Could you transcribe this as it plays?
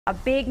A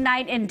big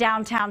night in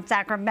downtown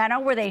Sacramento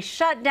where they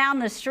shut down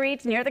the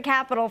streets near the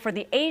Capitol for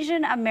the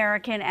Asian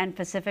American and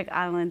Pacific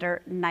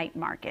Islander Night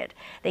Market.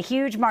 The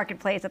huge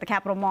marketplace at the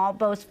Capitol Mall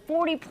boasts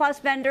 40-plus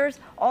vendors,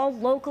 all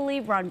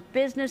locally run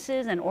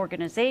businesses and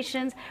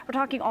organizations. We're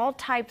talking all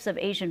types of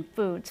Asian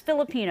foods,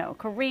 Filipino,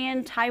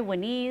 Korean,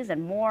 Taiwanese,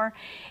 and more.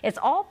 It's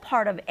all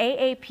part of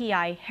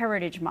AAPI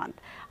Heritage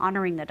Month,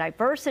 honoring the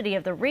diversity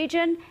of the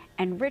region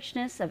and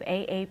richness of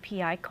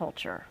AAPI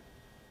culture.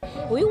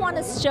 We want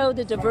to show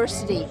the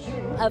diversity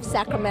of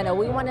Sacramento.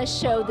 We want to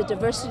show the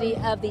diversity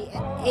of the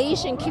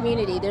Asian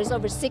community. There's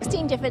over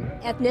 16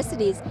 different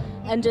ethnicities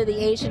under the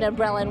Asian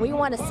umbrella, and we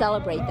want to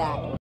celebrate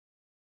that.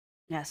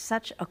 Yes,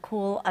 such a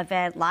cool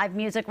event. Live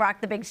music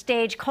rocked the big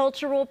stage.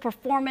 Cultural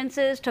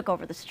performances took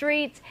over the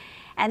streets.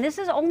 And this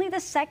is only the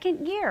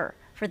second year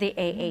for the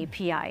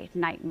AAPI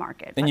Night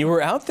Market. And you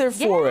were out there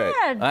for it.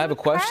 I have a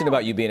question crowd.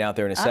 about you being out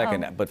there in a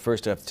second, but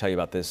first I have to tell you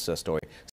about this story.